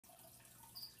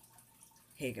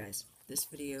Hey guys, this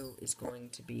video is going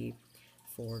to be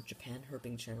for Japan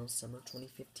Herping Channel's Summer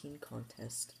 2015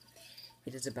 contest.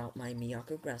 It is about my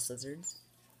Miyako grass lizards.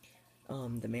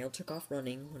 The male took off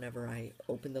running whenever I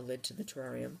opened the lid to the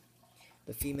terrarium.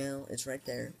 The female is right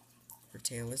there. Her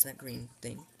tail is that green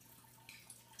thing.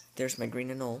 There's my green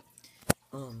anole.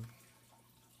 On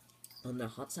the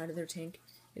hot side of their tank,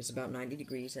 it's about 90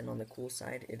 degrees, and on the cool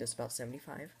side, it is about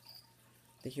 75.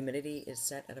 The humidity is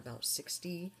set at about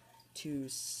 60 to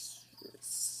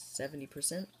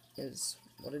 70% is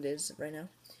what it is right now.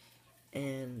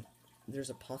 And there's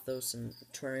a pothos and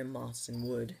terrarium moss and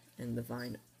wood, and the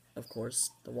vine, of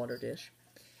course, the water dish.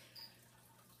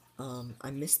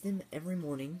 I mist them every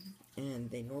morning, and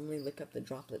they normally lick up the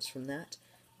droplets from that,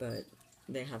 but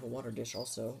they have a water dish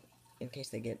also, in case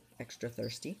they get extra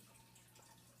thirsty.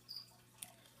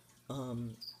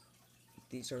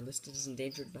 These are listed as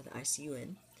endangered by the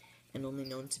ICUN, and only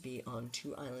known to be on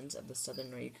 2 islands of the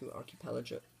southern Ryukyu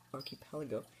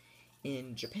archipelago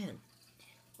in Japan.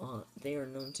 They are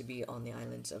known to be on the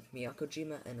islands of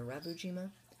Miyako-jima and Arabujima,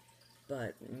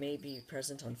 but may be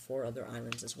present on 4 other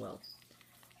islands as well.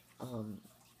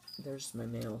 There's my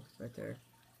male right there,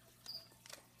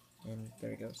 and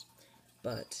there he goes.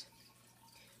 But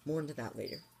more into that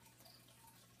later.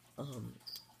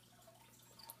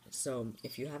 So,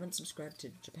 if you haven't subscribed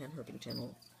to Japan Herping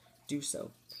Channel, do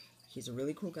so. He's a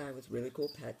really cool guy with really cool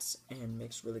pets and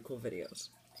makes really cool videos.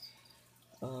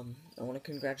 I want to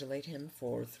congratulate him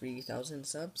for 3,000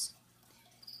 subs,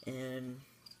 and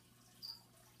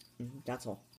that's all.